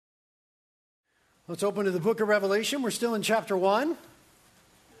Let's open to the book of Revelation. We're still in chapter 1.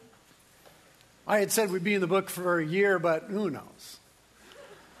 I had said we'd be in the book for a year, but who knows?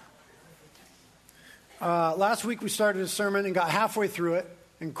 Last week we started a sermon and got halfway through it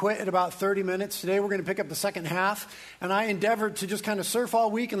and quit at about 30 minutes. Today we're going to pick up the second half. And I endeavored to just kind of surf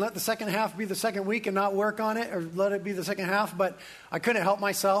all week and let the second half be the second week and not work on it or let it be the second half. But I couldn't help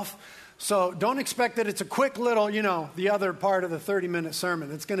myself. So don't expect that it's a quick little, the other part of the 30-minute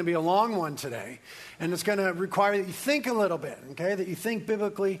sermon. It's going to be a long one today. And it's going to require that you think a little bit, okay? That you think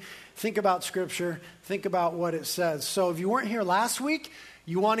biblically, think about Scripture, think about what it says. So if you weren't here last week,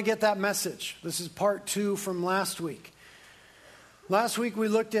 you want to get that message. This is part 2 from last week. Last week we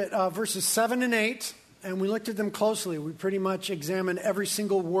looked at verses 7 and 8, and we looked at them closely. We pretty much examined every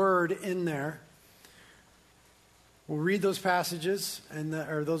single word in there. We'll read those passages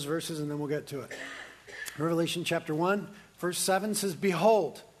or those verses, and then we'll get to it. Revelation chapter 1, verse 7 says,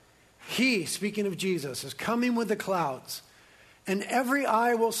 "Behold, he," speaking of Jesus, "is coming with the clouds, and every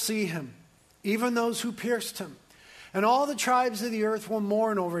eye will see him, even those who pierced him. And all the tribes of the earth will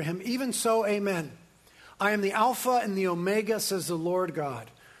mourn over him. Even so, amen. I am the Alpha and the Omega, says the Lord God,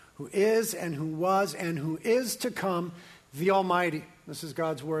 who is and who was and who is to come, the Almighty." This is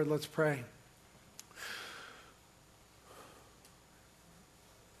God's word. Let's pray.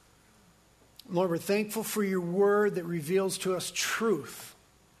 Lord, we're thankful for your word that reveals to us truth.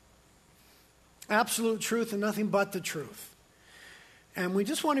 Absolute truth and nothing but the truth. And we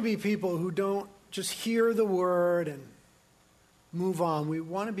just want to be people who don't just hear the word and move on. We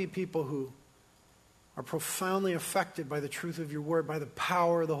want to be people who are profoundly affected by the truth of your word, by the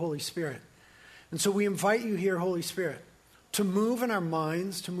power of the Holy Spirit. And so we invite you here, Holy Spirit, to move in our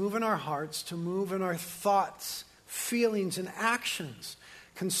minds, to move in our hearts, to move in our thoughts, feelings, and actions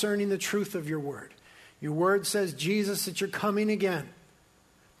concerning the truth of your word. Your word says, Jesus, that you're coming again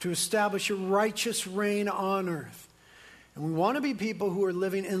to establish a righteous reign on earth. And we want to be people who are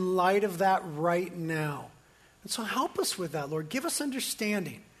living in light of that right now. And so help us with that, Lord. Give us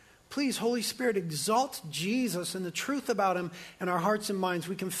understanding. Please, Holy Spirit, exalt Jesus and the truth about him in our hearts and minds.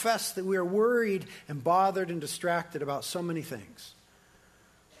 We confess that we are worried and bothered and distracted about so many things.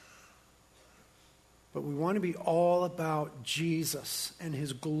 But we want to be all about Jesus and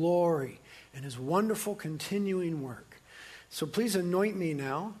his glory and his wonderful continuing work. So please anoint me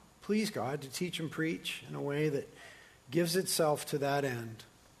now, please God, to teach and preach in a way that gives itself to that end.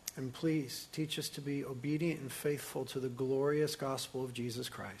 And please teach us to be obedient and faithful to the glorious gospel of Jesus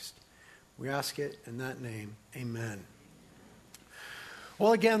Christ. We ask it in that name. Amen.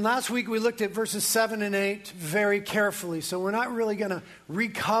 Well, again, last week we looked at verses 7 and 8 very carefully, so we're not really going to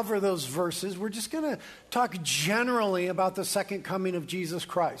recover those verses. We're just going to talk generally about the second coming of Jesus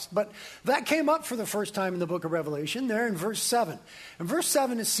Christ. But that came up for the first time in the book of Revelation, there in verse 7. And verse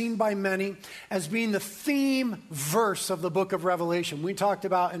 7 is seen by many as being the theme verse of the book of Revelation. We talked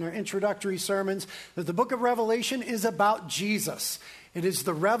about in our introductory sermons that the book of Revelation is about Jesus. It is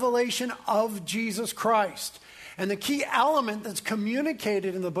the revelation of Jesus Christ. And the key element that's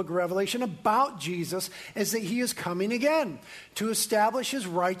communicated in the book of Revelation about Jesus is that he is coming again to establish his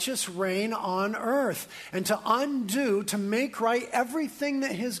righteous reign on earth and to make right everything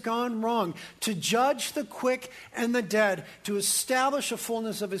that has gone wrong, to judge the quick and the dead, to establish a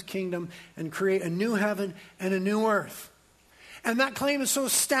fullness of his kingdom and create a new heaven and a new earth. And that claim is so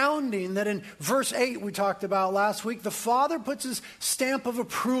astounding that in verse 8 we talked about last week, the Father puts his stamp of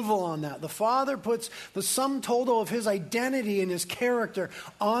approval on that. The Father puts the sum total of his identity and his character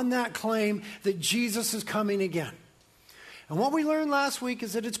on that claim that Jesus is coming again. And what we learned last week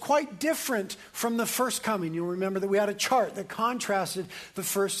is that it's quite different from the first coming. You'll remember that we had a chart that contrasted the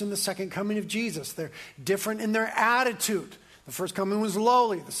first and the second coming of Jesus. They're different in their attitude. The first coming was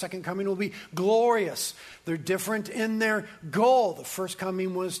lowly. The second coming will be glorious. They're different in their goal. The first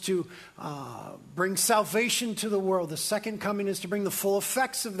coming was to bring salvation to the world. The second coming is to bring the full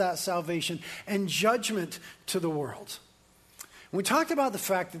effects of that salvation and judgment to the world. And we talked about the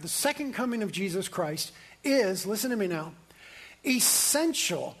fact that the second coming of Jesus Christ is, listen to me now,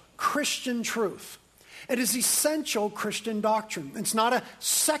 essential Christian truth. It is essential Christian doctrine. It's not a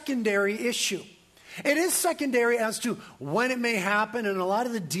secondary issue. It is secondary as to when it may happen and a lot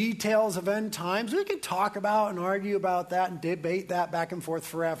of the details of end times. We can talk about and argue about that and debate that back and forth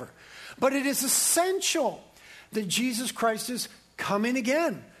forever. But it is essential that Jesus Christ is coming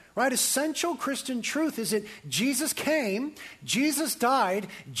again. Right? Essential Christian truth is that Jesus came, Jesus died,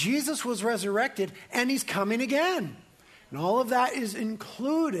 Jesus was resurrected, and he's coming again. And all of that is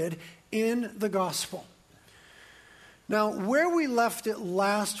included in the gospel. Now, where we left it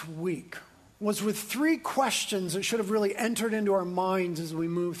last week was with three questions that should have really entered into our minds as we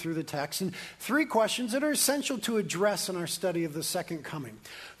move through the text, and three questions that are essential to address in our study of the second coming.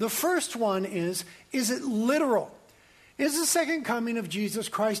 The first one is it literal? Is the second coming of Jesus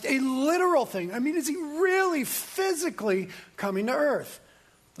Christ a literal thing? I mean, is he really physically coming to earth?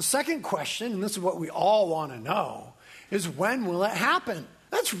 The second question, and this is what we all want to know, is when will it happen?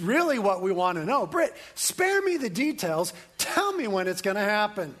 That's really what we want to know. Britt, spare me the details. Tell me when it's going to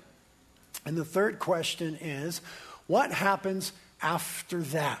happen. And the third question is, what happens after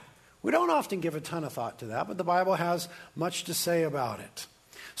that? We don't often give a ton of thought to that, but the Bible has much to say about it.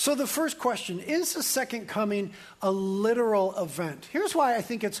 So the first question, is the second coming a literal event? Here's why I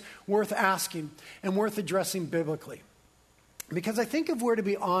think it's worth asking and worth addressing biblically. Because I think if we're to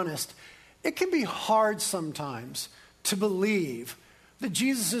be honest, it can be hard sometimes to believe that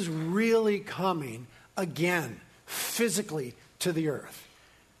Jesus is really coming again, physically, to the earth.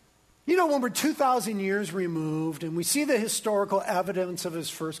 You know, when we're 2,000 years removed and we see the historical evidence of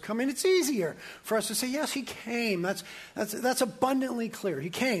his first coming, it's easier for us to say, yes, he came. That's abundantly clear. He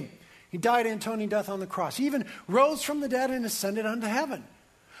came. He died an atoning death on the cross. He even rose from the dead and ascended unto heaven.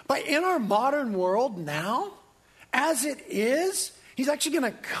 But in our modern world now, as it is, he's actually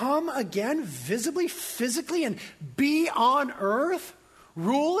going to come again visibly, physically, and be on earth,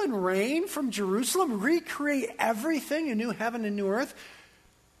 rule and reign from Jerusalem, recreate everything, a new heaven and new earth.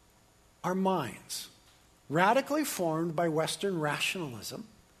 Our minds, radically formed by Western rationalism,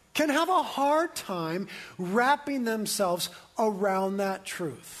 can have a hard time wrapping themselves around that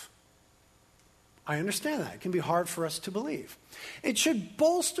truth. I understand that. It can be hard for us to believe. It should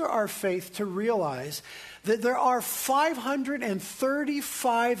bolster our faith to realize that there are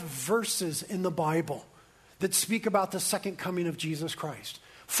 535 verses in the Bible that speak about the second coming of Jesus Christ.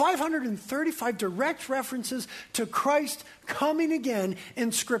 535 direct references to Christ coming again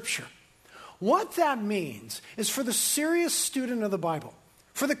in Scripture. What that means is for the serious student of the Bible,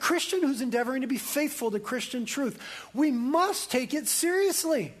 for the Christian who's endeavoring to be faithful to Christian truth, we must take it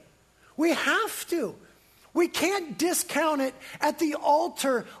seriously. We have to. We can't discount it at the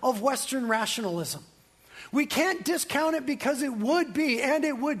altar of Western rationalism. We can't discount it because it would be, and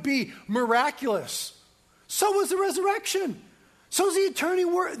it would be, miraculous. So was the resurrection. So was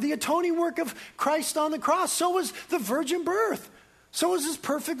the atoning work of Christ on the cross. So was the virgin birth. So is his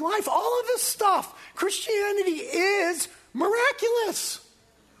perfect life. All of this stuff. Christianity is miraculous.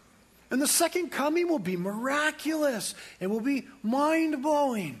 And the second coming will be miraculous. It will be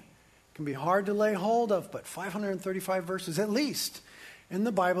mind-blowing. It can be hard to lay hold of, but 535 verses at least in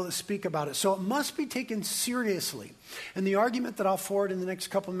the Bible that speak about it. So it must be taken seriously. And the argument that I'll forward in the next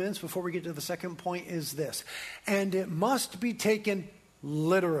couple of minutes before we get to the second point is this. And it must be taken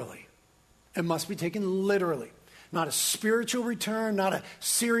literally. It must be taken literally. Not a spiritual return, not a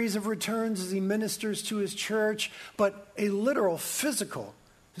series of returns as he ministers to his church, but a literal, physical,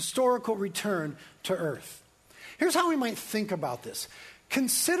 historical return to earth. Here's how we might think about this.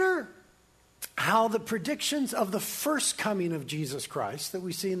 Consider how the predictions of the first coming of Jesus Christ that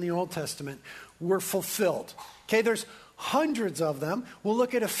we see in the Old Testament were fulfilled. Okay, there's hundreds of them. We'll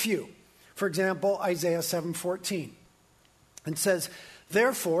look at a few. For example, Isaiah 7:14. It says,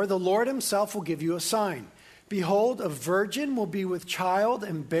 "Therefore the Lord himself will give you a sign. Behold, a virgin will be with child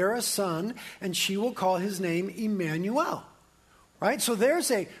and bear a son, and she will call his name Emmanuel." Right? So there's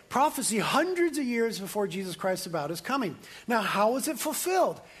a prophecy hundreds of years before Jesus Christ about his coming. Now, how was it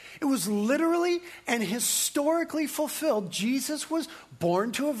fulfilled? It was literally and historically fulfilled. Jesus was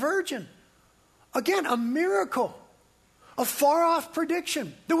born to a virgin. Again, a miracle. A far-off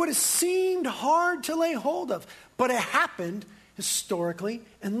prediction that would have seemed hard to lay hold of. But it happened historically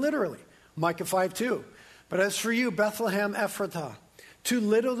and literally. Micah 5:2. "But as for you, Bethlehem Ephrathah, too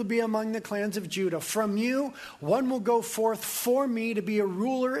little to be among the clans of Judah, from you one will go forth for me to be a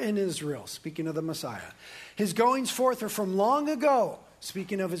ruler in Israel." Speaking of the Messiah. "His goings forth are from long ago,"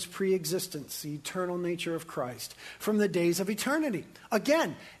 speaking of his pre-existence, the eternal nature of Christ, "from the days of eternity."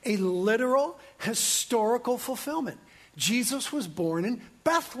 Again, a literal, historical fulfillment. Jesus was born in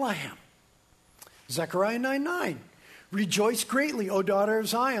Bethlehem. Zechariah 9:9. "Rejoice greatly, O daughter of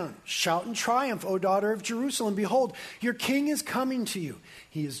Zion. Shout in triumph, O daughter of Jerusalem. Behold, your king is coming to you.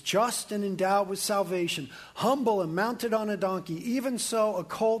 He is just and endowed with salvation, humble and mounted on a donkey, even so a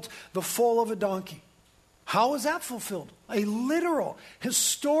colt, the foal of a donkey." How was that fulfilled? A literal,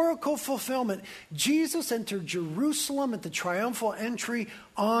 historical fulfillment. Jesus entered Jerusalem at the triumphal entry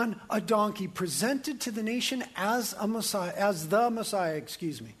on a donkey, presented to the nation as the Messiah.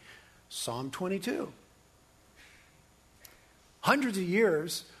 Psalm 22. Hundreds of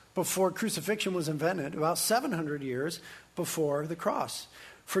years before crucifixion was invented, about 700 years before the cross.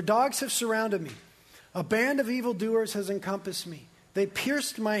 For dogs have surrounded me. A band of evildoers has encompassed me. They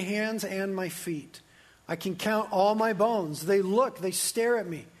pierced my hands and my feet. I can count all my bones. They look, they stare at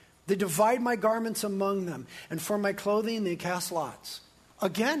me. They divide my garments among them, and for my clothing they cast lots.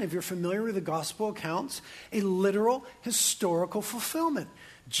 Again, if you're familiar with the gospel accounts, a literal historical fulfillment.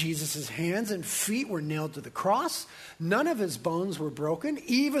 Jesus' hands and feet were nailed to the cross. None of his bones were broken,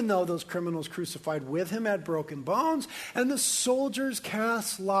 even though those criminals crucified with him had broken bones. And the soldiers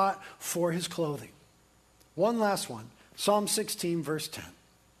cast lot for his clothing. One last one. Psalm 16, verse 10.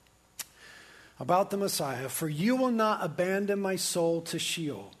 About the Messiah. For you will not abandon my soul to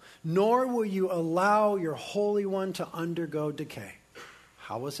Sheol, nor will you allow your Holy One to undergo decay.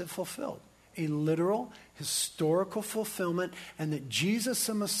 How was it fulfilled? A literal, historical fulfillment, and that Jesus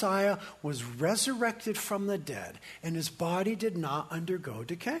the Messiah was resurrected from the dead, and his body did not undergo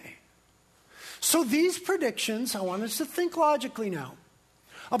decay. So these predictions, I want us to think logically now,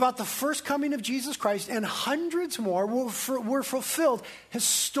 about the first coming of Jesus Christ, and hundreds more were fulfilled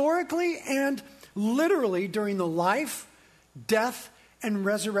historically and literally during the life, death, and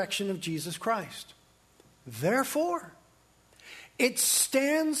resurrection of Jesus Christ. Therefore, it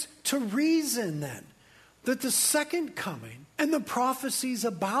stands to reason then that the second coming and the prophecies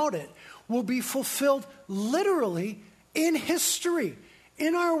about it will be fulfilled literally in history,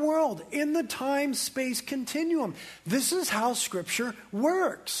 in our world, in the time-space continuum. This is how Scripture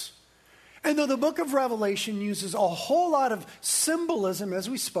works. And though the book of Revelation uses a whole lot of symbolism, as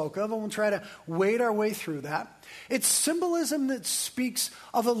we spoke of, and we'll try to wade our way through that, it's symbolism that speaks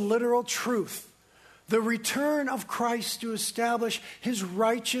of a literal truth. The return of Christ to establish his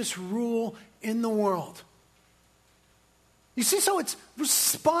righteous rule in the world. You see, so it's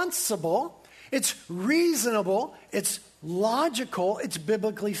responsible, it's reasonable, it's logical, it's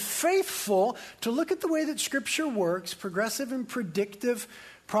biblically faithful to look at the way that Scripture works, progressive and predictive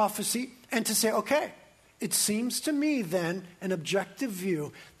prophecy, and to say, okay, it seems to me then an objective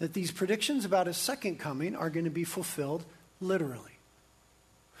view that these predictions about his second coming are going to be fulfilled literally.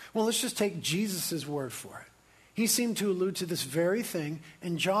 Well, let's just take Jesus' word for it. He seemed to allude to this very thing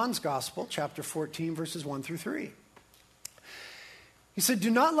in John's Gospel, chapter 14, verses 1 through 3. He said, do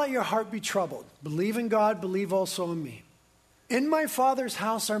not let your heart be troubled. Believe in God, believe also in me. In my Father's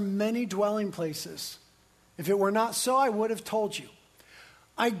house are many dwelling places. If it were not so, I would have told you.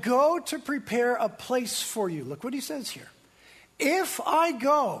 I go to prepare a place for you. Look what he says here. If I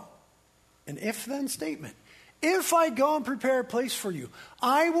go, an if-then statement. If I go and prepare a place for you,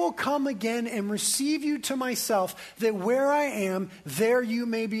 I will come again and receive you to myself, that where I am, there you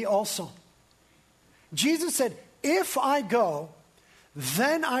may be also. Jesus said, if I go,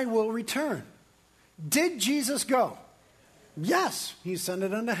 then I will return. Did Jesus go? Yes, he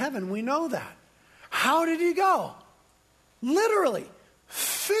ascended unto heaven. We know that. How did he go? Literally,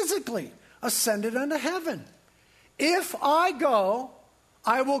 physically ascended unto heaven. If I go,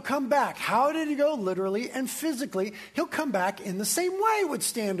 I will come back. How did he go? Literally and physically. He'll come back in the same way, would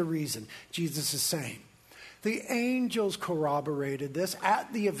stand to reason, Jesus is saying. The angels corroborated this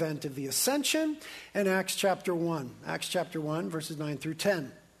at the event of the ascension in Acts chapter 1. Acts chapter 1, verses 9 through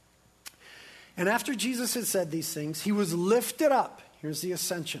 10. And after Jesus had said these things, he was lifted up. Here's the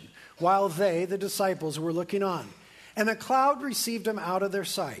ascension. While they, the disciples, were looking on. And a cloud received him out of their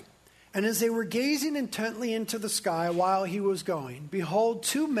sight. And as they were gazing intently into the sky while he was going, behold,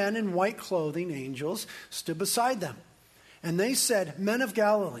 two men in white clothing, angels, stood beside them. And they said, Men of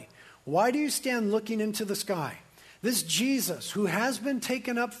Galilee, why do you stand looking into the sky? This Jesus, who has been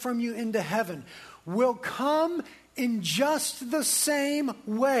taken up from you into heaven, will come in just the same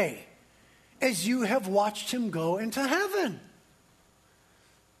way as you have watched him go into heaven.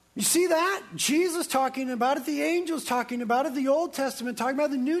 You see that? Jesus talking about it, the angels talking about it, the Old Testament talking about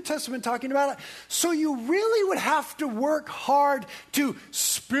it, the New Testament talking about it. So you really would have to work hard to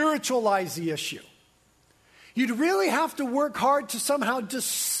spiritualize the issue. You'd really have to work hard to somehow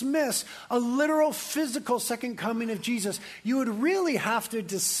dismiss a literal physical second coming of Jesus. You would really have to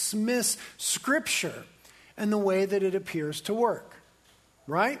dismiss Scripture and the way that it appears to work.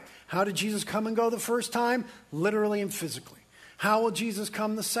 Right? How did Jesus come and go the first time? Literally and physically. How will Jesus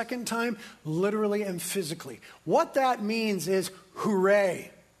come the second time? Literally and physically. What that means is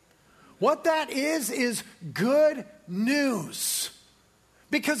hooray. What that is good news.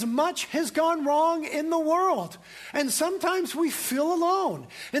 Because much has gone wrong in the world. And sometimes we feel alone.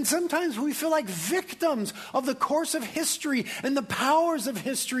 And sometimes we feel like victims of the course of history and the powers of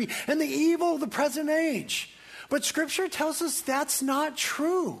history and the evil of the present age. But Scripture tells us that's not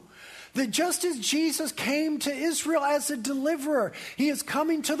true. That just as Jesus came to Israel as a deliverer, he is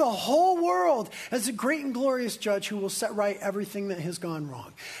coming to the whole world as a great and glorious judge who will set right everything that has gone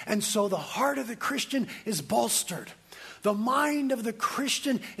wrong. And so the heart of the Christian is bolstered. The mind of the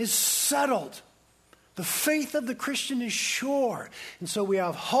Christian is settled. The faith of the Christian is sure. And so we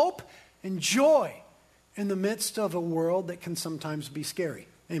have hope and joy in the midst of a world that can sometimes be scary.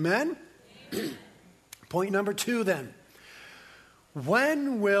 Amen? Point number 2 then.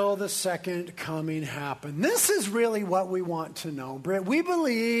 When will the second coming happen? This is really what we want to know, Britt. We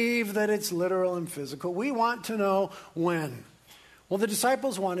believe that it's literal and physical. We want to know when. Well, the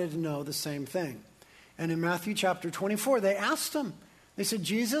disciples wanted to know the same thing. And in Matthew chapter 24, they asked him. They said,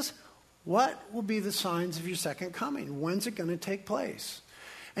 Jesus, what will be the signs of your second coming? When's it going to take place?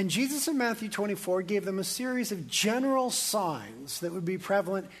 And Jesus in Matthew 24 gave them a series of general signs that would be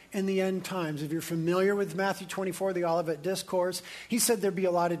prevalent in the end times. If you're familiar with Matthew 24, the Olivet Discourse, he said there'd be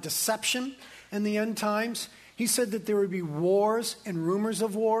a lot of deception in the end times. He said that there would be wars and rumors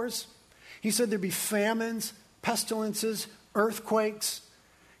of wars. He said there'd be famines, pestilences, earthquakes.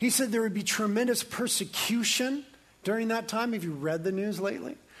 He said there would be tremendous persecution during that time. Have you read the news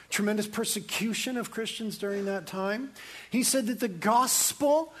lately? Tremendous persecution of Christians during that time. He said that the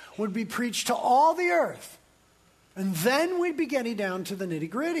gospel would be preached to all the earth. And then we'd be getting down to the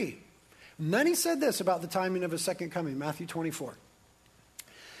nitty-gritty. And then he said this about the timing of his second coming, Matthew 24.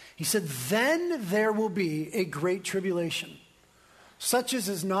 He said, then there will be a great tribulation, such as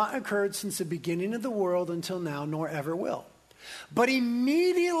has not occurred since the beginning of the world until now, nor ever will. But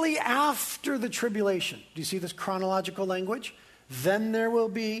immediately after the tribulation, do you see this chronological language? Then there will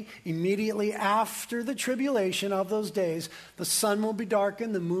be, immediately after the tribulation of those days, the sun will be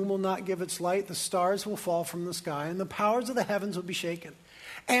darkened, the moon will not give its light, the stars will fall from the sky, and the powers of the heavens will be shaken.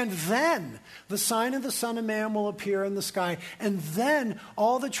 And then the sign of the Son of Man will appear in the sky, and then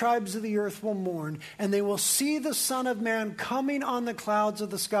all the tribes of the earth will mourn, and they will see the Son of Man coming on the clouds of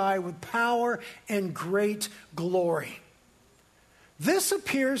the sky with power and great glory. This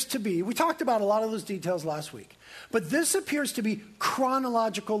appears to be, we talked about a lot of those details last week, but this appears to be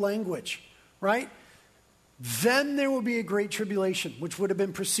chronological language, right? Then there will be a great tribulation, which would have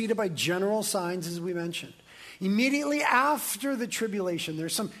been preceded by general signs, as we mentioned. Immediately after the tribulation,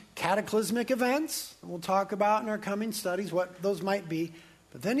 there's some cataclysmic events that we'll talk about in our coming studies, what those might be.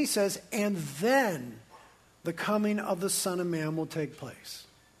 But then he says, and then the coming of the Son of Man will take place.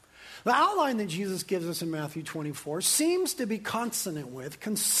 The outline that Jesus gives us in Matthew 24 seems to be consistent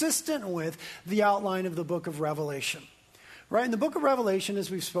with the outline of the book of Revelation. Right? In the book of Revelation, as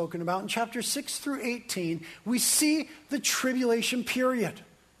we've spoken about, in chapters 6 through 18, we see the tribulation period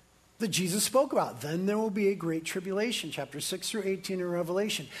that Jesus spoke about. Then there will be a great tribulation, chapters 6 through 18 in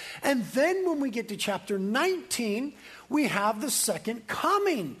Revelation. And then when we get to chapter 19, we have the second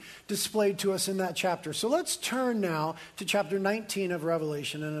coming displayed to us in that chapter. So let's turn now to chapter 19 of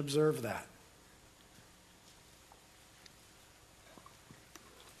Revelation and observe that.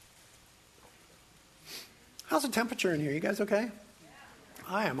 How's the temperature in here? You guys okay?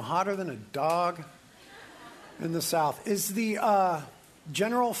 I am hotter than a dog in the south. Is the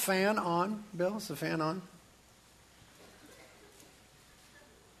general fan on? Bill, is the fan on?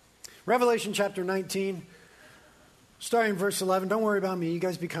 Revelation chapter 19, starting in verse 11. Don't worry about me. You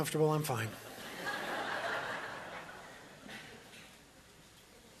guys be comfortable. I'm fine.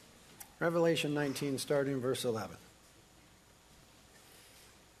 Revelation 19, starting in verse 11.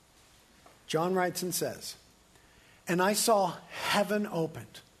 John writes and says, and I saw heaven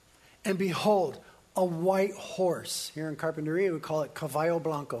opened, and behold, a white horse. Here in Carpinteria, we call it caballo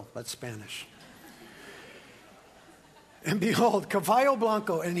blanco. That's Spanish. And behold, caballo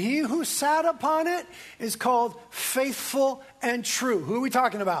blanco, and he who sat upon it is called Faithful and True. Who are we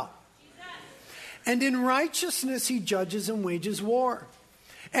talking about? Jesus. And in righteousness he judges and wages war.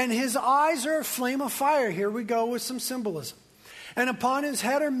 And his eyes are a flame of fire. Here we go with some symbolism. And upon his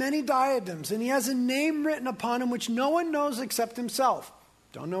head are many diadems, and he has a name written upon him which no one knows except himself.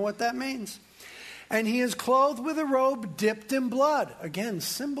 Don't know what that means. And he is clothed with a robe dipped in blood. Again,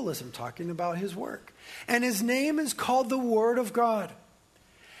 symbolism, talking about his work. And his name is called the Word of God.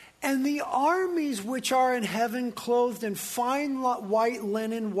 And the armies which are in heaven, clothed in fine white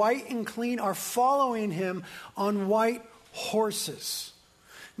linen, white and clean, are following him on white horses.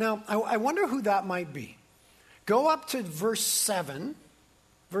 Now, I wonder who that might be. Go up to verse 7.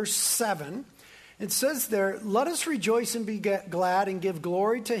 Verse 7. It says there, let us rejoice and be glad and give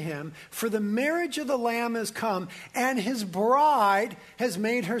glory to him, for the marriage of the Lamb has come, and his bride has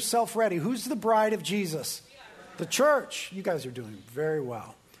made herself ready. Who's the bride of Jesus? The church. You guys are doing very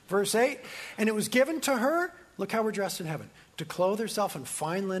well. Verse 8, and it was given to her, look how we're dressed in heaven, to clothe herself in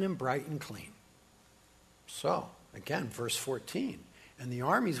fine linen, bright and clean. So, again, verse 14. And the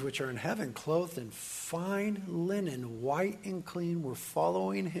armies which are in heaven, clothed in fine linen, white and clean, were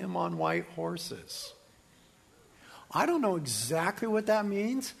following him on white horses. I don't know exactly what that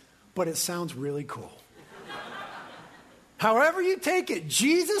means, but it sounds really cool. However you take it,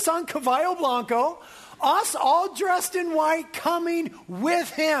 Jesus on Caballo Blanco, us all dressed in white coming with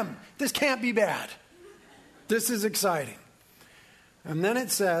him. This can't be bad. This is exciting. And then it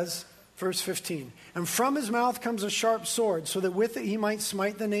says, verse 15, and from his mouth comes a sharp sword, so that with it he might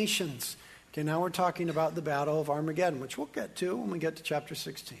smite the nations. Okay, now we're talking about the battle of Armageddon, which we'll get to when we get to chapter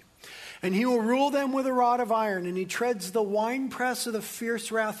 16. And he will rule them with a rod of iron, and he treads the winepress of the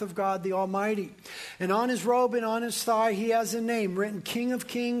fierce wrath of God the Almighty. And on his robe and on his thigh he has a name written, King of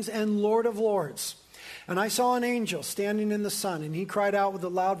Kings and Lord of Lords. And I saw an angel standing in the sun, and he cried out with a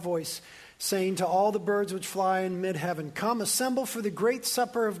loud voice, saying to all the birds which fly in mid-heaven, come, assemble for the great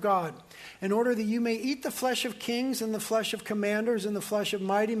supper of God, in order that you may eat the flesh of kings and the flesh of commanders and the flesh of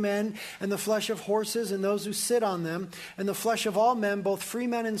mighty men and the flesh of horses and those who sit on them and the flesh of all men, both free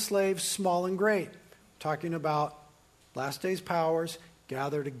men and slaves, small and great. Talking about last days powers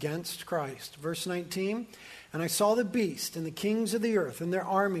gathered against Christ. Verse 19, and I saw the beast and the kings of the earth and their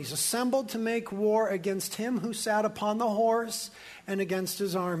armies assembled to make war against him who sat upon the horse and against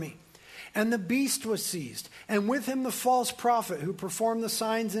his army. And the beast was seized, and with him the false prophet who performed the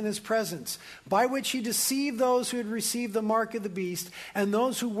signs in his presence, by which he deceived those who had received the mark of the beast and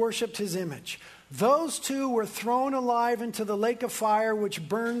those who worshipped his image. Those two were thrown alive into the lake of fire which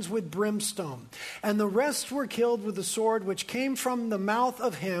burns with brimstone. And the rest were killed with the sword which came from the mouth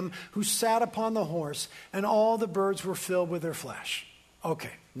of him who sat upon the horse, and all the birds were filled with their flesh.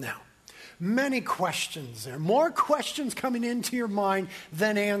 Okay, now. Many questions there. More questions coming into your mind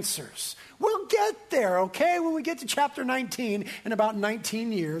than answers. We'll get there, okay? When we get to chapter 19 in about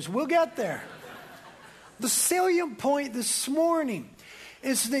 19 years, we'll get there. The salient point this morning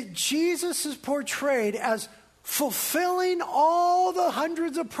is that Jesus is portrayed as fulfilling all the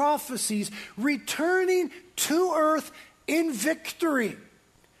hundreds of prophecies, returning to earth in victory.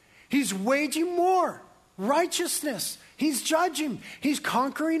 He's waging war, righteousness. He's judging. He's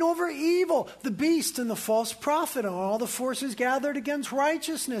conquering over evil, the beast and the false prophet, and all the forces gathered against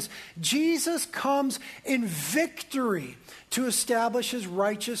righteousness. Jesus comes in victory to establish his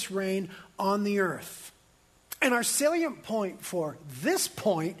righteous reign on the earth. And our salient point for this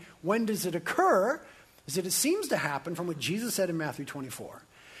point, when does it occur, is that it seems to happen from what Jesus said in Matthew 24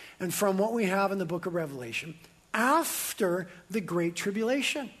 and from what we have in the book of Revelation after the Great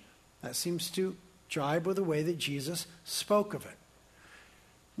Tribulation. That seems to jibe with the way that Jesus spoke of it.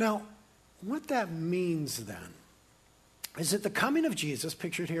 Now, what that means then is that the coming of Jesus,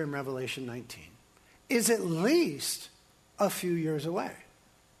 pictured here in Revelation 19, is at least a few years away.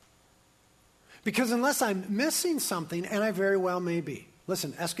 Because unless I'm missing something, and I very well may be.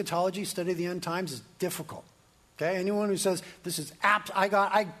 Listen, eschatology, study of the end times, is difficult. Okay? Anyone who says, this is apt,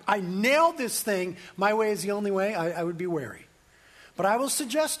 I nailed this thing, my way is the only way, I would be wary. But I will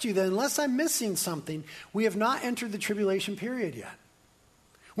suggest to you that unless I'm missing something, we have not entered the tribulation period yet.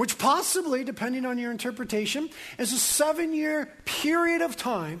 Which possibly, depending on your interpretation, is a 7-year period of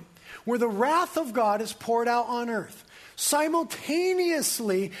time where the wrath of God is poured out on earth,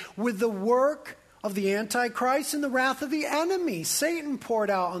 simultaneously with the work of the Antichrist and the wrath of the enemy, Satan, poured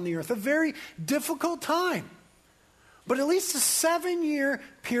out on the earth. A very difficult time. But at least a 7-year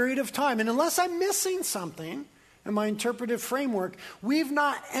period of time. And unless I'm missing something in my interpretive framework, we've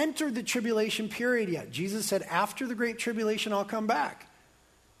not entered the tribulation period yet. Jesus said, after the great tribulation, I'll come back.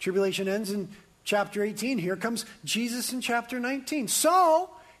 Tribulation ends in chapter 18. Here comes Jesus in chapter 19. So,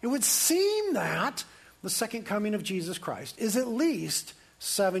 it would seem that the second coming of Jesus Christ is at least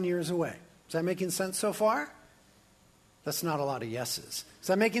 7 years away. Is that making sense so far? That's not a lot of yeses. Is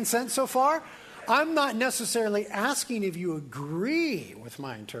that making sense so far? I'm not necessarily asking if you agree with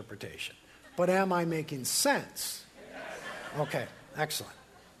my interpretation. But am I making sense? Okay, excellent.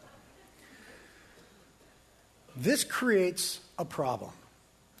 This creates a problem,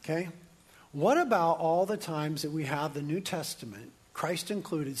 okay? What about all the times that we have the New Testament, Christ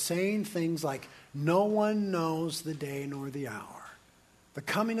included, saying things like, no one knows the day nor the hour. The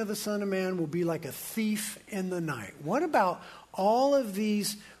coming of the Son of Man will be like a thief in the night. What about all of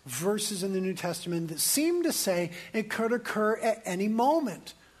these verses in the New Testament that seem to say it could occur at any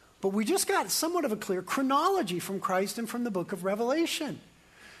moment? But we just got somewhat of a clear chronology from Christ and from the book of Revelation.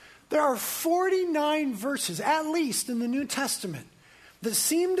 There are 49 verses, at least in the New Testament, that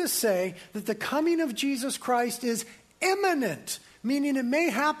seem to say that the coming of Jesus Christ is imminent, meaning it may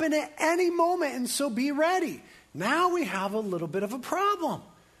happen at any moment, and so be ready. Now we have a little bit of a problem.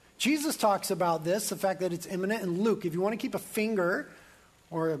 Jesus talks about this, the fact that it's imminent in Luke. If you want to keep a finger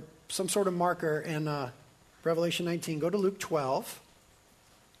or some sort of marker in Revelation 19, go to Luke 12.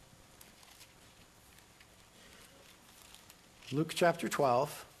 Luke chapter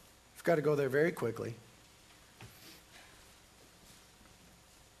 12. I've got to go there very quickly.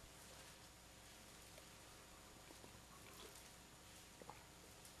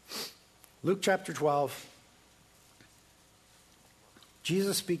 Luke chapter 12.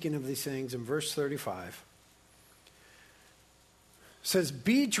 Jesus speaking of these things in verse 35 says,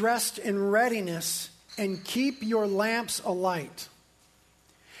 "Be dressed in readiness and keep your lamps alight.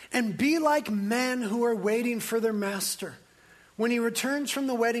 And be like men who are waiting for their master when he returns from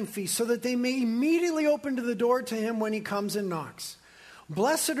the wedding feast, so that they may immediately open to the door to him when he comes and knocks.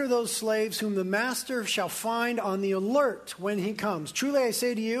 Blessed are those slaves whom the master shall find on the alert when he comes. Truly I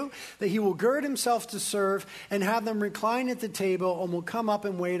say to you that he will gird himself to serve and have them recline at the table and will come up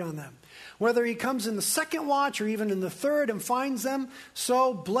and wait on them. Whether he comes in the second watch or even in the third and finds them,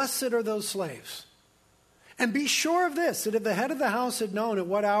 so blessed are those slaves. And be sure of this, that if the head of the house had known at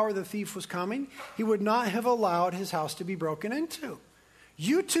what hour the thief was coming, he would not have allowed his house to be broken into.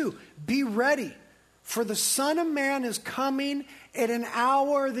 You too, be ready, for the Son of Man is coming at an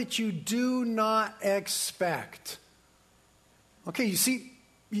hour that you do not expect." Okay, you see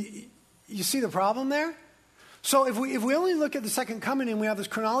the problem there? So if we only look at the second coming and we have this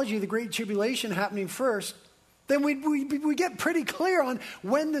chronology of the Great Tribulation happening first, then we get pretty clear on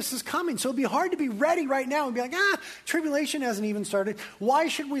when this is coming. So it'd be hard to be ready right now and be like, tribulation hasn't even started. Why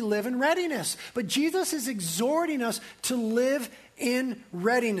should we live in readiness? But Jesus is exhorting us to live in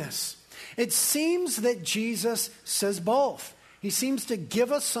readiness. It seems that Jesus says both. He seems to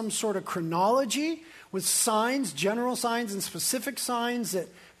give us some sort of chronology with signs, general signs and specific signs that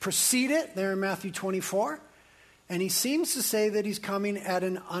precede it there in Matthew 24. And he seems to say that he's coming at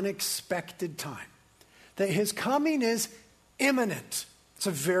an unexpected time. That his coming is imminent. It's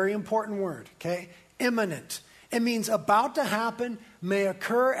a very important word, okay? Imminent. It means about to happen, may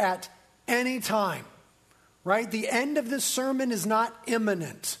occur at any time, right? The end of this sermon is not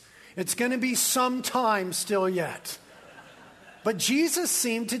imminent. It's going to be some time still yet. But Jesus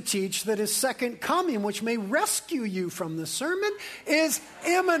seemed to teach that his second coming, which may rescue you from the sermon, is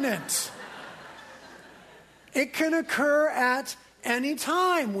imminent. It can occur at any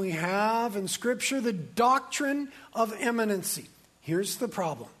time. We have in Scripture the doctrine of imminency. Here's the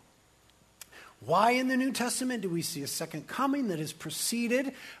problem. Why in the New Testament do we see a second coming that is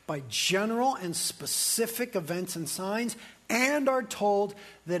preceded by general and specific events and signs and are told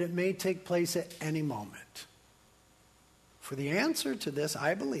that it may take place at any moment? For the answer to this,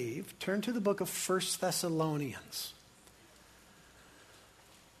 I believe, turn to the book of 1 Thessalonians.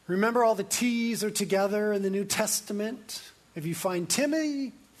 Remember, all the T's are together in the New Testament. If you find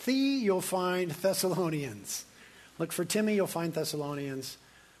Timothy, you'll find Thessalonians. Look for Timothy, you'll find Thessalonians.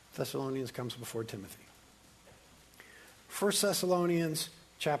 Thessalonians comes before Timothy. 1 Thessalonians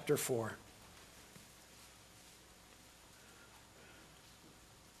chapter 4.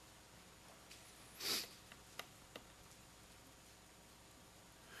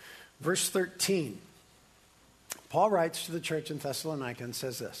 Verse 13. Paul writes to the church in Thessalonica and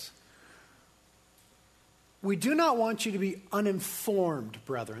says this: "We do not want you to be uninformed,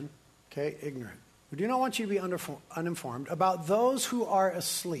 brethren," okay, ignorant. "We do not want you to be uninformed about those who are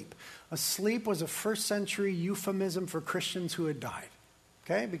asleep." Asleep was a first century euphemism for Christians who had died,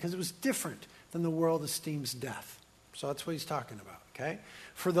 okay, because it was different than the world esteems death. So that's what he's talking about, okay?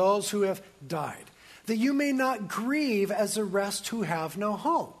 "For those who have died, that you may not grieve as the rest who have no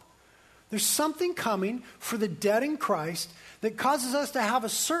hope." There's something coming for the dead in Christ that causes us to have a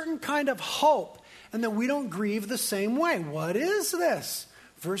certain kind of hope and that we don't grieve the same way. What is this?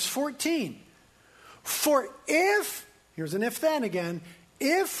 Verse 14. "For if," here's an if then again,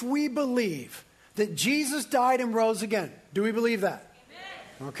 "if we believe that Jesus died and rose again." Do we believe that?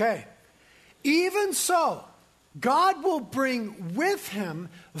 Amen. Okay. "Even so, God will bring with him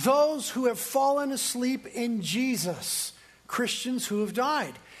those who have fallen asleep in Jesus," Christians who have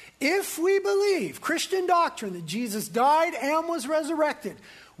died. If we believe, Christian doctrine, that Jesus died and was resurrected,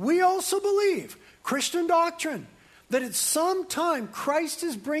 we also believe, Christian doctrine, that at some time Christ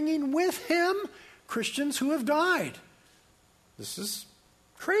is bringing with him Christians who have died. This is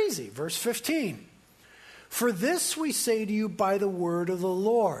crazy. Verse 15. "For this we say to you by the word of the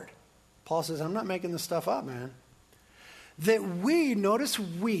Lord." Paul says, I'm not making this stuff up, man. "That we," notice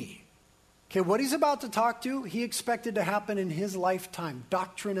we. Okay, what he's about to talk to, he expected to happen in his lifetime.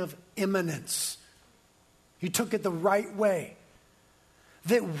 Doctrine of imminence. He took it the right way.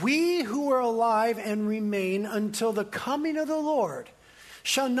 that we who are alive and remain until the coming of the Lord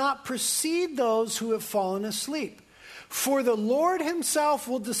shall not precede those who have fallen asleep. For the Lord himself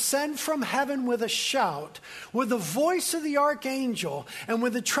will descend from heaven with a shout, with the voice of the archangel, and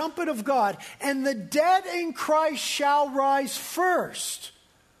with the trumpet of God, and the dead in Christ shall rise first.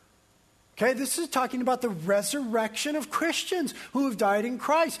 Okay, this is talking about the resurrection of Christians who have died in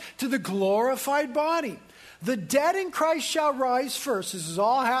Christ to the glorified body. The dead in Christ shall rise first. This is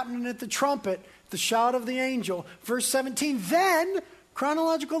all happening at the trumpet, the shout of the angel. Verse 17, then,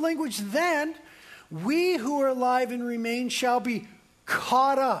 chronological language, then, we who are alive and remain shall be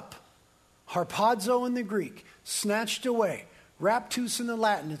caught up. Harpazo in the Greek, snatched away. Raptus in the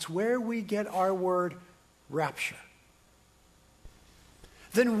Latin. It's where we get our word rapture.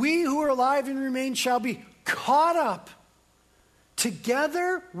 Then we who are alive and remain shall be caught up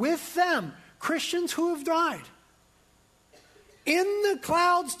together with them, Christians who have died, in the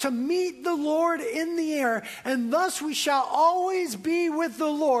clouds to meet the Lord in the air, and thus we shall always be with the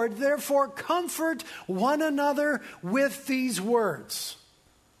Lord. Therefore, comfort one another with these words.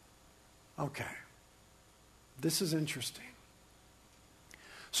 Okay, this is interesting.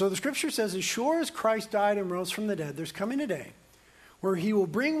 So the scripture says, as sure as Christ died and rose from the dead, there's coming a day where he will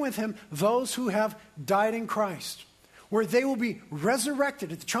bring with him those who have died in Christ, where they will be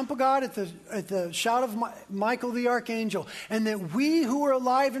resurrected at the trump of God, at the shout of Michael the archangel, and that we who are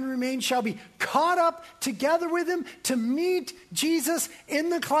alive and remain shall be caught up together with him to meet Jesus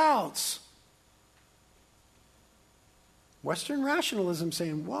in the clouds. Western rationalism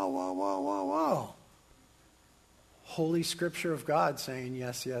saying, whoa, whoa, whoa, whoa, whoa. Holy Scripture of God saying,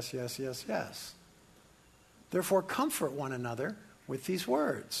 yes, yes, yes, yes, yes. Therefore, comfort one another with these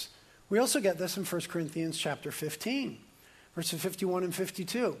words. We also get this in 1 Corinthians chapter 15, verses 51 and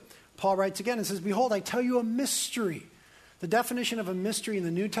 52. Paul writes again and says, behold, I tell you a mystery. The definition of a mystery in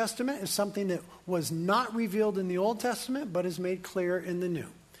the New Testament is something that was not revealed in the Old Testament, but is made clear in the New.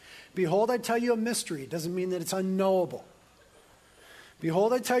 Behold, I tell you a mystery. It doesn't mean that it's unknowable.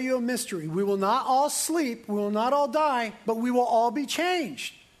 Behold, I tell you a mystery. We will not all sleep, we will not all die, but we will all be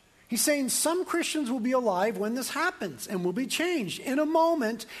changed. He's saying some Christians will be alive when this happens and will be changed in a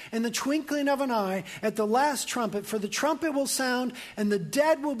moment, in the twinkling of an eye, at the last trumpet. For the trumpet will sound, and the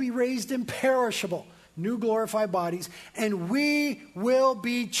dead will be raised imperishable, new glorified bodies, and we will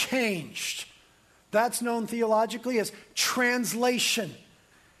be changed. That's known theologically as translation.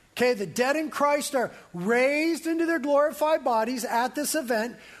 Okay, the dead in Christ are raised into their glorified bodies at this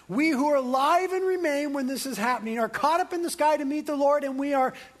event. We who are alive and remain when this is happening are caught up in the sky to meet the Lord, and we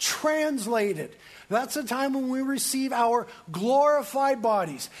are translated. That's the time when we receive our glorified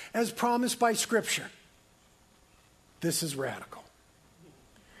bodies as promised by Scripture. This is radical.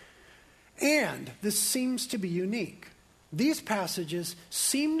 And this seems to be unique. These passages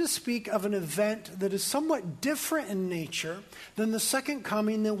seem to speak of an event that is somewhat different in nature than the second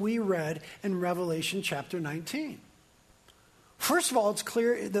coming that we read in Revelation chapter 19. First of all, it's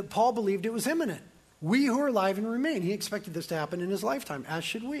clear that Paul believed it was imminent. We who are alive and remain. He expected this to happen in his lifetime, as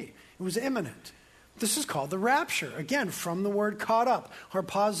should we. It was imminent. This is called the rapture. Again, from the word caught up,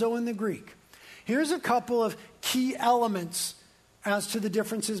 harpazo in the Greek. Here's a couple of key elements as to the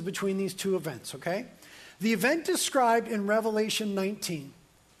differences between these two events, okay? The event described in Revelation 19,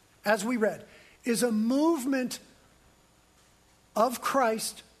 as we read, is a movement of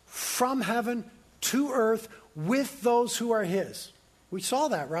Christ from heaven to earth with those who are his. We saw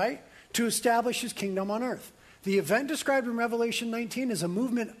that, right? To establish his kingdom on earth. The event described in Revelation 19 is a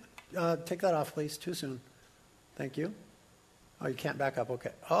movement. Take that off, please. Too soon. Thank you. Oh, you can't back up.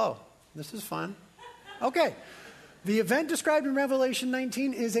 Okay. Oh, this is fun. Okay. The event described in Revelation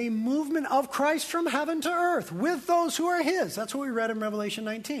 19 is a movement of Christ from heaven to earth with those who are his. That's what we read in Revelation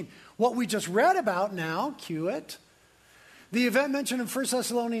 19. What we just read about now, cue it. The event mentioned in 1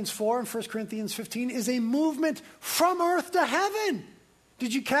 Thessalonians 4 and 1 Corinthians 15 is a movement from earth to heaven.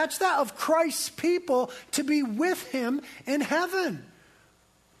 Did you catch that? Of Christ's people to be with him in heaven.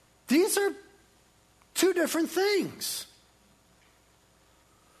 These are two different things.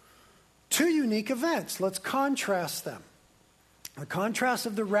 Two unique events. Let's contrast them. The contrast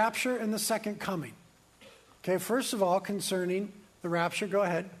of the rapture and the second coming. Okay, first of all, concerning the rapture, go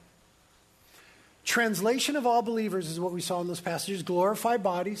ahead. Translation of all believers is what we saw in those passages. Glorified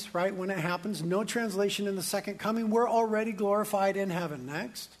bodies, right? When it happens. No translation in the second coming. We're already glorified in heaven.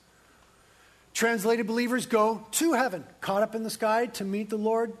 Next. Translated believers go to heaven, caught up in the sky to meet the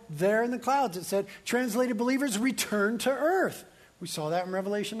Lord there in the clouds. It said, translated believers return to earth. We saw that in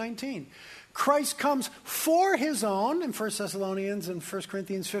Revelation 19. Christ comes for his own in 1 Thessalonians and 1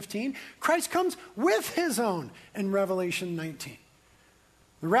 Corinthians 15. Christ comes with his own in Revelation 19.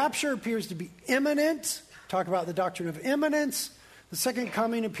 The rapture appears to be imminent. Talk about the doctrine of imminence. The second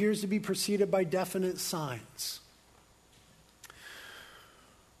coming appears to be preceded by definite signs.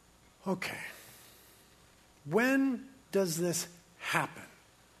 Okay. When does this happen?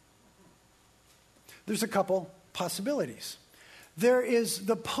 There's a couple possibilities. There is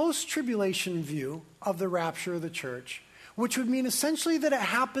the post-tribulation view of the rapture of the church, which would mean essentially that it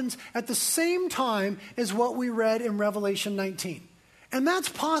happens at the same time as what we read in Revelation 19. And that's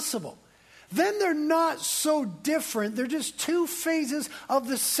possible. Then they're not so different. They're just two phases of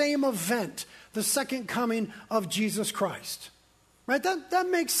the same event, the second coming of Jesus Christ. Right? That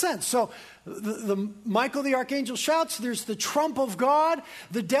makes sense. So the Michael the archangel shouts, there's the trump of God,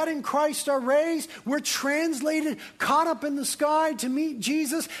 the dead in Christ are raised, we're translated, caught up in the sky to meet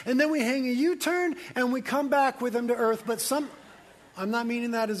Jesus, and then we hang a U-turn and we come back with him to earth. But I'm not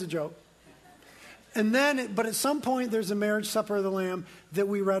meaning that as a joke. But at some point there's a marriage supper of the Lamb that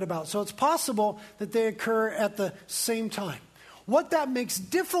we read about. So it's possible that they occur at the same time. What that makes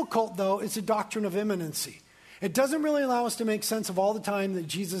difficult, though, is the doctrine of imminency. It doesn't really allow us to make sense of all the time that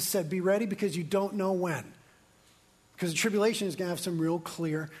Jesus said, be ready because you don't know when. Because the tribulation is going to have some real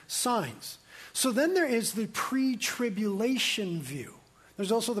clear signs. So then there is the pre-tribulation view.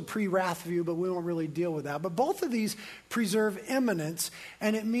 There's also the pre-wrath view, but we won't really deal with that. But both of these preserve imminence,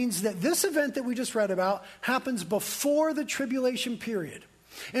 and it means that this event that we just read about happens before the tribulation period.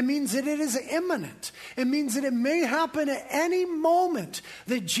 It means that it is imminent. It means that it may happen at any moment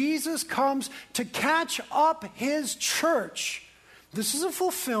that Jesus comes to catch up his church. This is a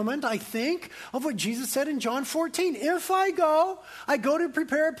fulfillment, I think, of what Jesus said in John 14. If I go to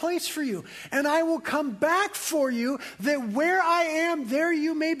prepare a place for you, and I will come back for you, that where I am, there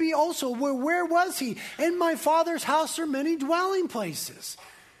you may be also. Where was he? In my Father's house are many dwelling places.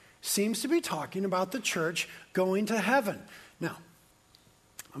 Seems to be talking about the church going to heaven. Now,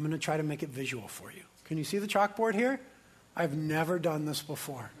 I'm going to try to make it visual for you. Can you see the chalkboard here? I've never done this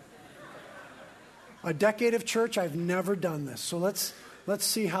before. A decade of church, I've never done this. So let's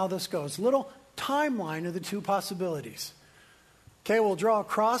see how this goes. Little timeline of the two possibilities. Okay, we'll draw a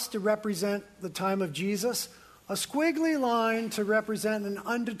cross to represent the time of Jesus, a squiggly line to represent an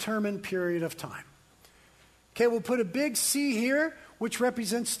undetermined period of time. Okay, we'll put a big C here, which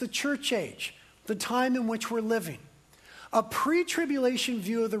represents the church age, the time in which we're living. A pre-tribulation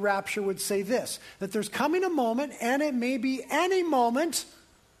view of the rapture would say this, that there's coming a moment, and it may be any moment,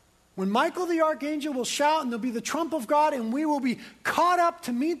 when Michael the archangel will shout, and there'll be the trump of God, and we will be caught up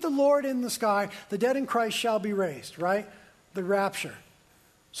to meet the Lord in the sky. The dead in Christ shall be raised, right? The rapture.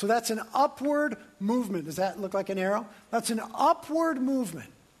 So that's an upward movement. Does that look like an arrow? That's an upward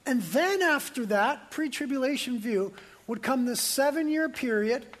movement. And then after that, pre-tribulation view, would come this 7-year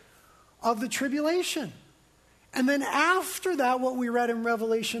period of the tribulation. And then after that, what we read in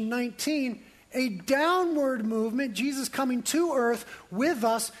Revelation 19, a downward movement, Jesus coming to earth with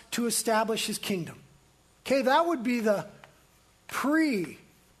us to establish his kingdom. Okay, that would be the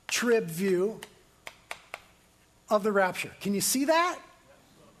pre-trib view of the rapture. Can you see that?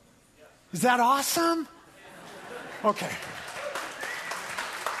 Is that awesome? Okay.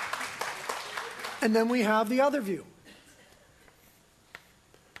 And then we have the other view.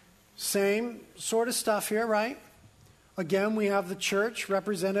 Same sort of stuff here, right? Again, we have the church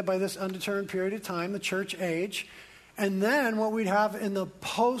represented by this undetermined period of time, the church age. And then what we'd have in the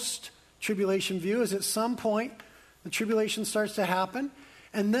post-tribulation view is at some point the tribulation starts to happen.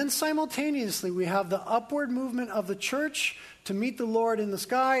 And then simultaneously we have the upward movement of the church to meet the Lord in the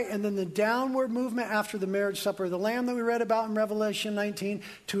sky, and then the downward movement after the marriage supper of the Lamb that we read about in Revelation 19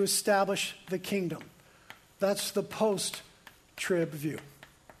 to establish the kingdom. That's the post-trib view.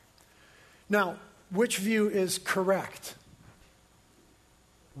 Now, which view is correct?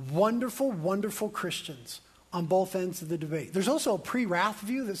 Wonderful, wonderful Christians on both ends of the debate. There's also a pre-wrath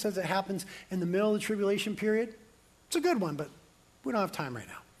view that says it happens in the middle of the tribulation period. It's a good one, but we don't have time right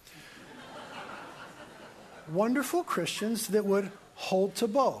now. Wonderful Christians that would hold to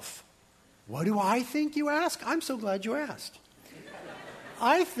both. What do I think, you ask? I'm so glad you asked.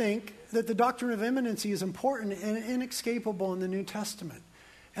 I think that the doctrine of imminency is important and inescapable in the New Testament.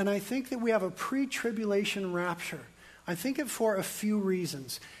 And I think that we have a pre-tribulation rapture. I think it for a few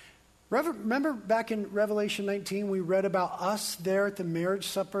reasons. Remember back in Revelation 19, we read about us there at the marriage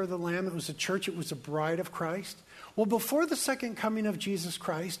supper of the Lamb. It was a church, it was a bride of Christ. Well, before the second coming of Jesus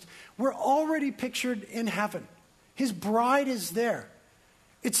Christ, we're already pictured in heaven. His bride is there.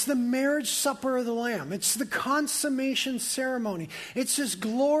 It's the marriage supper of the Lamb. It's the consummation ceremony. It's this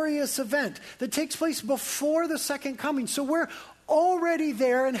glorious event that takes place before the second coming. So we're already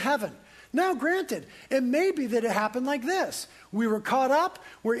there in heaven. Now, granted, it may be that it happened like this. We were caught up,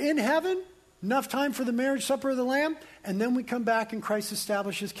 we're in heaven, enough time for the marriage supper of the Lamb, and then we come back and Christ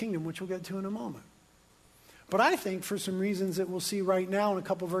establishes his kingdom, which we'll get to in a moment. But I think for some reasons that we'll see right now in a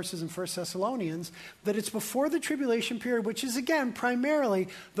couple verses in 1 Thessalonians, that it's before the tribulation period, which is again primarily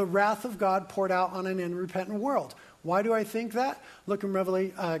the wrath of God poured out on an unrepentant world. Why do I think that? Look in 1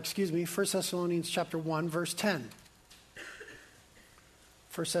 Thessalonians chapter 1, verse 10.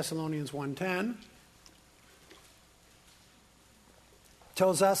 1 Thessalonians 1:10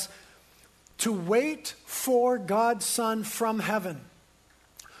 tells us to wait for God's Son from heaven,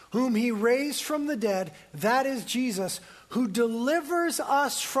 whom he raised from the dead, that is Jesus, who delivers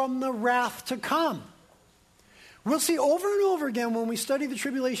us from the wrath to come. We'll see over and over again when we study the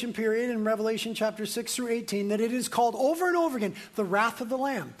tribulation period in Revelation chapter 6 through 18 that it is called over and over again the wrath of the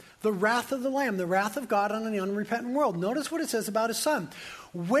Lamb, the wrath of the Lamb, the wrath of God on an unrepentant world. Notice what it says about his Son.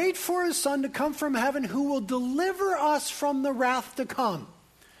 Wait for his Son to come from heaven who will deliver us from the wrath to come.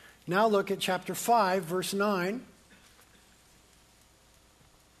 Now look at chapter 5, verse 9,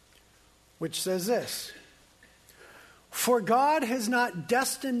 which says this. For God has not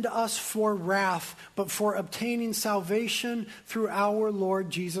destined us for wrath, but for obtaining salvation through our Lord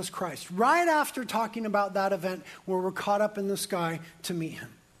Jesus Christ. Right after talking about that event where we're caught up in the sky to meet him.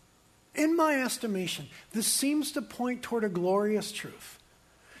 In my estimation, this seems to point toward a glorious truth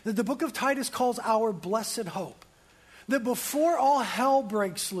that the book of Titus calls our blessed hope. That before all hell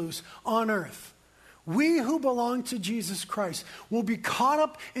breaks loose on earth, we who belong to Jesus Christ will be caught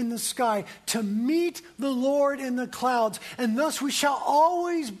up in the sky to meet the Lord in the clouds, and thus we shall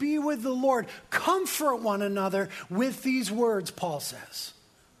always be with the Lord. Comfort one another with these words, Paul says.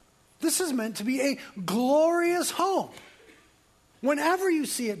 This is meant to be a glorious hope whenever you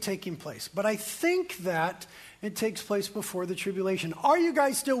see it taking place. But I think that it takes place before the tribulation. Are you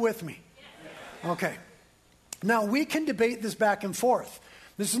guys still with me? Okay. Now, we can debate this back and forth.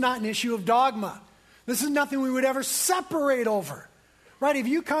 This is not an issue of dogma. This is nothing we would ever separate over. Right? If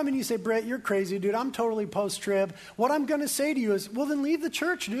you come and you say, Brett, you're crazy, dude. I'm totally post-trib. What I'm going to say to you is, well, then leave the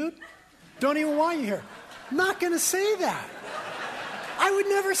church, dude. Don't even want you here. I'm not going to say that. I would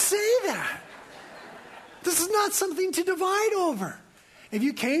never say that. This is not something to divide over. If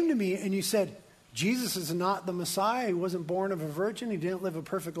you came to me and you said, Jesus is not the Messiah. He wasn't born of a virgin. He didn't live a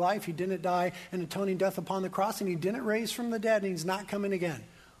perfect life. He didn't die an atoning death upon the cross. And he didn't raise from the dead. And he's not coming again.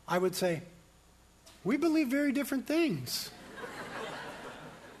 I would say, we believe very different things.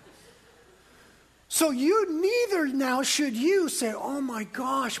 So neither now should you say, oh my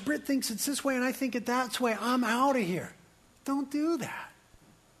gosh, Britt thinks it's this way and I think it that way. I'm out of here. Don't do that.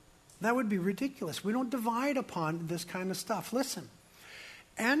 That would be ridiculous. We don't divide upon this kind of stuff. Listen.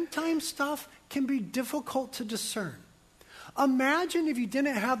 End time stuff can be difficult to discern. Imagine if you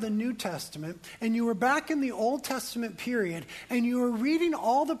didn't have the New Testament and you were back in the Old Testament period and you were reading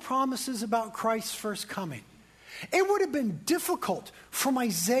all the promises about Christ's first coming. It would have been difficult from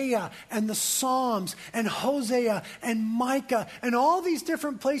Isaiah and the Psalms and Hosea and Micah and all these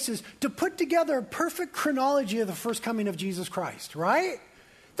different places to put together a perfect chronology of the first coming of Jesus Christ, right?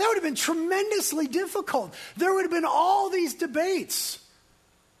 That would have been tremendously difficult. There would have been all these debates.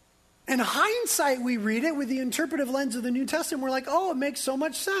 In hindsight, we read it with the interpretive lens of the New Testament. We're like, oh, it makes so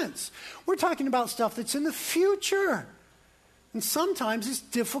much sense. We're talking about stuff that's in the future. And sometimes it's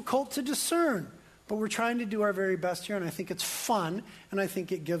difficult to discern. But we're trying to do our very best here, and I think it's fun, and I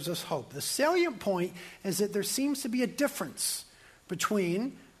think it gives us hope. The salient point is that there seems to be a difference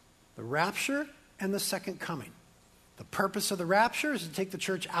between the rapture and the second coming. The purpose of the rapture is to take the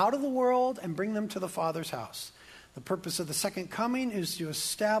church out of the world and bring them to the Father's house. The purpose of the second coming is to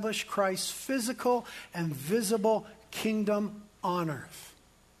establish Christ's physical and visible kingdom on earth.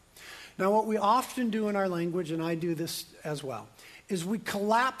 Now, what we often do in our language, and I do this as well, is we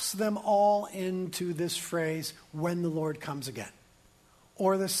collapse them all into this phrase, when the Lord comes again,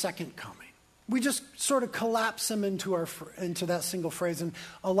 or the second coming. We just sort of collapse them into that single phrase, and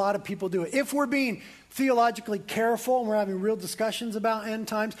a lot of people do it. If we're being theologically careful and we're having real discussions about end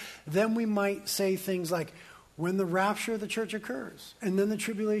times, then we might say things like, when the rapture of the church occurs, and then the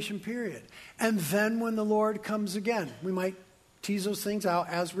tribulation period, and then when the Lord comes again. We might tease those things out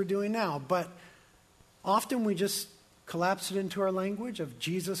as we're doing now, but often we just collapse it into our language of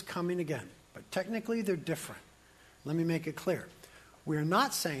Jesus coming again. But technically, they're different. Let me make it clear. We are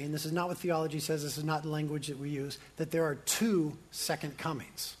not saying, this is not what theology says, this is not the language that we use, that there are two second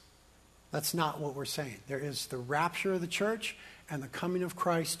comings. That's not what we're saying. There is the rapture of the church and the coming of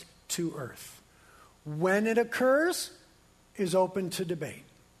Christ to earth. When it occurs is open to debate.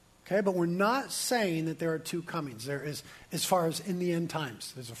 Okay, but we're not saying that there are two comings. There is, as far as in the end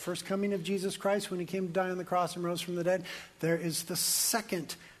times, there's a first coming of Jesus Christ when he came to die on the cross and rose from the dead. There is the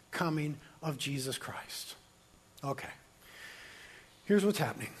second coming of Jesus Christ. Okay, here's what's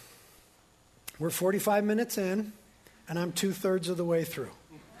happening. We're 45 minutes in, and I'm 2/3 of the way through.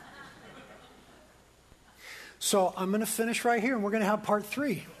 So I'm going to finish right here, and we're going to have part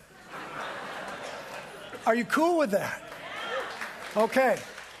 3. Are you cool with that? Okay.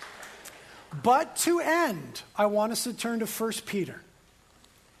 But to end, I want us to turn to 1 Peter.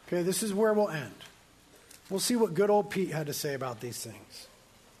 Okay, this is where we'll end. We'll see what good old Pete had to say about these things.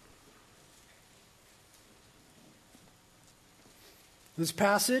 This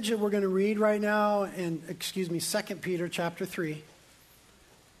passage that we're going to read right now in, 2 Peter chapter 3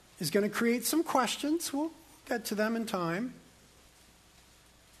 is going to create some questions. We'll get to them in time.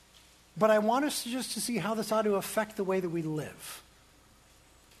 But I want us to see how this ought to affect the way that we live.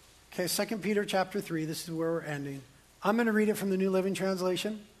 Okay, 2 Peter chapter 3, this is where we're ending. I'm going to read it from the New Living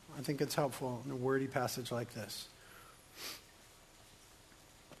Translation. I think it's helpful in a wordy passage like this.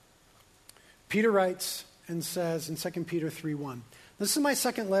 Peter writes and says in 2 Peter 3:1, "This is my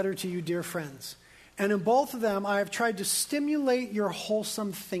second letter to you, dear friends. And in both of them, I have tried to stimulate your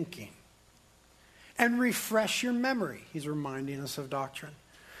wholesome thinking and refresh your memory." He's reminding us of doctrine.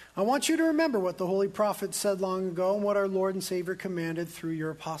 "I want you to remember what the holy prophets said long ago and what our Lord and Savior commanded through your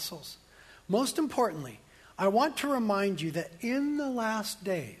apostles. Most importantly, I want to remind you that in the last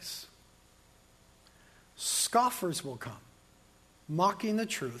days, scoffers will come, mocking the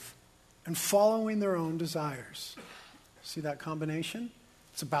truth and following their own desires." See that combination?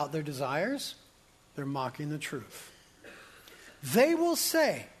 It's about their desires. They're mocking the truth. "They will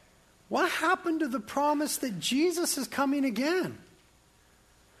say, 'What happened to the promise that Jesus is coming again?'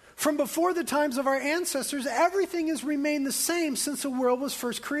 From before the times of our ancestors, everything has remained the same since the world was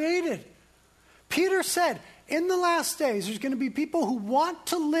first created." Peter said, in the last days, there's going to be people who want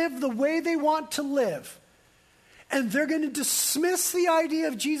to live the way they want to live. And they're going to dismiss the idea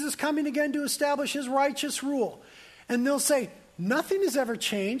of Jesus coming again to establish his righteous rule. And they'll say, nothing has ever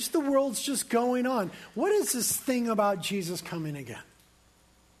changed. The world's just going on. What is this thing about Jesus coming again?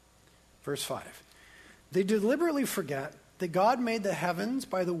 Verse 5. "They deliberately forget that God made the heavens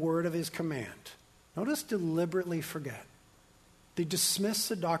by the word of his command." Notice deliberately forget. They dismiss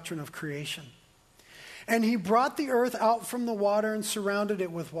the doctrine of creation. "And he brought the earth out from the water and surrounded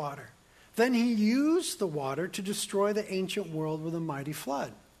it with water. Then he used the water to destroy the ancient world with a mighty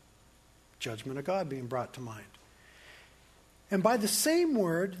flood." Judgment of God being brought to mind. "And by the same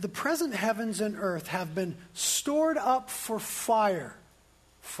word, the present heavens and earth have been stored up for fire."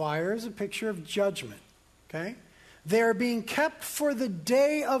 Fire is a picture of judgment. Okay? "They are being kept for the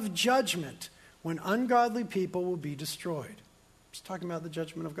day of judgment, when ungodly people will be destroyed." It's talking about the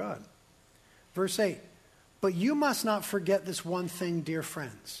judgment of God. Verse 8. "But you must not forget this one thing, dear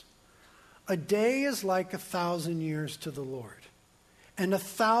friends. A day is like 1,000 years to the Lord, and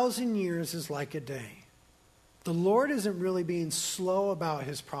 1,000 years is like a day. The Lord isn't really being slow about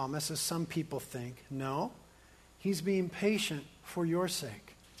his promise, as some people think. No, he's being patient for your sake.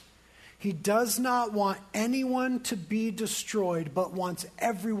 He does not want anyone to be destroyed, but wants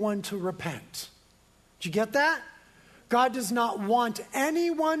everyone to repent." Did you get that? God does not want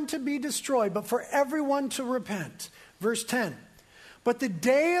anyone to be destroyed, but for everyone to repent. Verse 10. "But the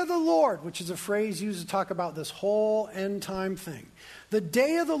day of the Lord," which is a phrase used to talk about this whole end time thing. "The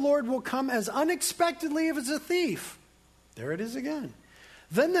day of the Lord will come as unexpectedly as a thief." There it is again.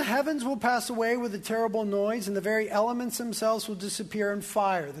 "Then the heavens will pass away with a terrible noise, and the very elements themselves will disappear in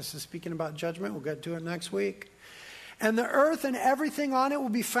fire." This is speaking about judgment. We'll get to it next week. "And the earth and everything on it will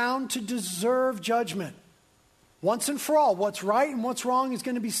be found to deserve judgment. Once and for all, what's right and what's wrong is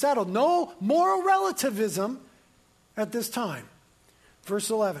going to be settled. No moral relativism at this time." Verse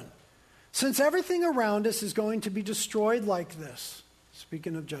 11. "Since everything around us is going to be destroyed like this,"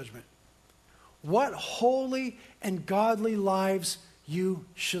 speaking of judgment, "what holy and godly lives you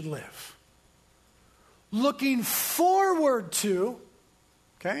should live. Looking forward to,"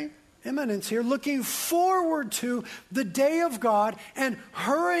 okay, imminence here, "looking forward to the day of God and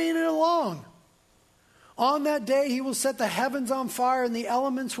hurrying it along. On that day he will set the heavens on fire and the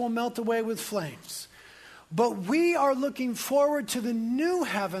elements will melt away with flames. But we are looking forward to the new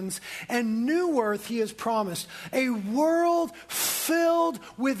heavens and new earth he has promised, a world filled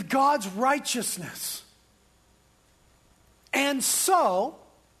with God's righteousness." And so,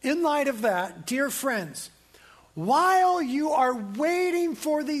 in light of that, dear friends, while you are waiting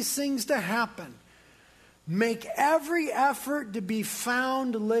for these things to happen, make every effort to be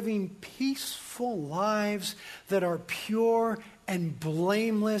found living peaceful lives that are pure and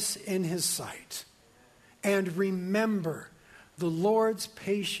blameless in his sight. And remember, the Lord's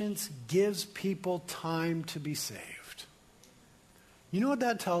patience gives people time to be saved. You know what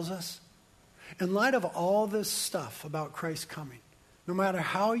that tells us? In light of all this stuff about Christ coming, no matter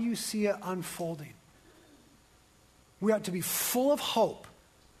how you see it unfolding, we ought to be full of hope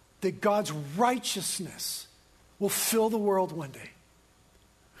that God's righteousness will fill the world one day.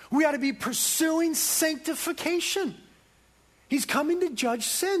 We ought to be pursuing sanctification. He's coming to judge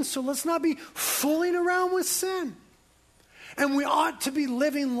sin, so let's not be fooling around with sin. And we ought to be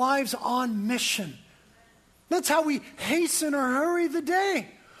living lives on mission. That's how we hasten or hurry the day.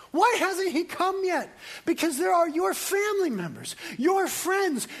 Why hasn't he come yet? Because there are your family members, your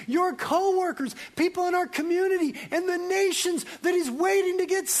friends, your co-workers, people in our community, and the nations that he's waiting to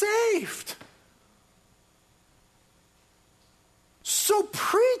get saved. So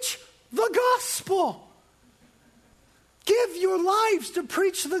preach the gospel. Give your lives to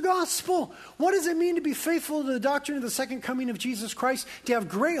preach the gospel. What does it mean to be faithful to the doctrine of the second coming of Jesus Christ? To have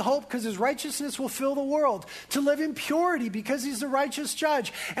great hope because his righteousness will fill the world. To live in purity because he's the righteous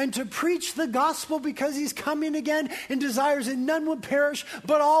judge. And to preach the gospel because he's coming again and desires that none would perish,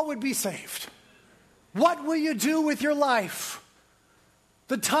 but all would be saved. What will you do with your life?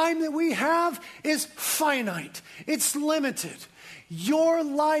 The time that we have is finite. It's limited. Your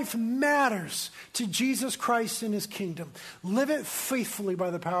life matters to Jesus Christ and his kingdom. Live it faithfully by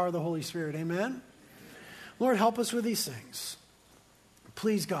the power of the Holy Spirit. Amen? Lord, help us with these things.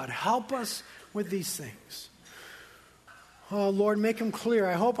 Please, God, help us with these things. Oh, Lord, make them clear.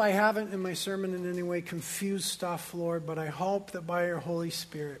 I hope I haven't in my sermon in any way confused stuff, Lord, but I hope that by your Holy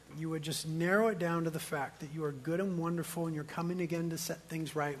Spirit, you would just narrow it down to the fact that you are good and wonderful and you're coming again to set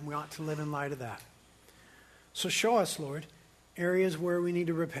things right, and we ought to live in light of that. So show us, Lord, areas where we need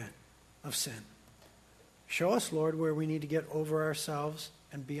to repent of sin. Show us, Lord, where we need to get over ourselves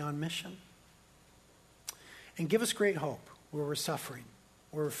and be on mission. And give us great hope where we're suffering,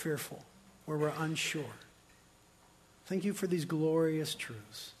 where we're fearful, where we're unsure. Thank you for these glorious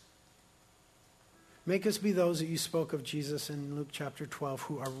truths. Make us be those that you spoke of Jesus in Luke chapter 12,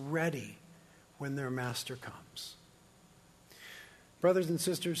 who are ready when their master comes. Brothers and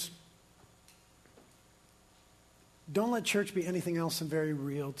sisters, don't let church be anything else than very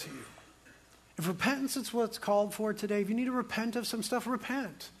real to you. If repentance is what's called for today, if you need to repent of some stuff,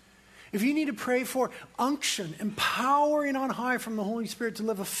 repent. If you need to pray for unction, empowering on high from the Holy Spirit to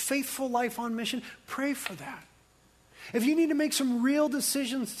live a faithful life on mission, pray for that. If you need to make some real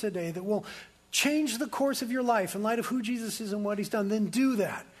decisions today that will change the course of your life in light of who Jesus is and what he's done, then do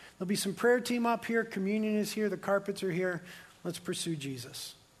that. There'll be some prayer team up here. Communion is here. The carpets are here. Let's pursue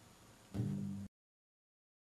Jesus.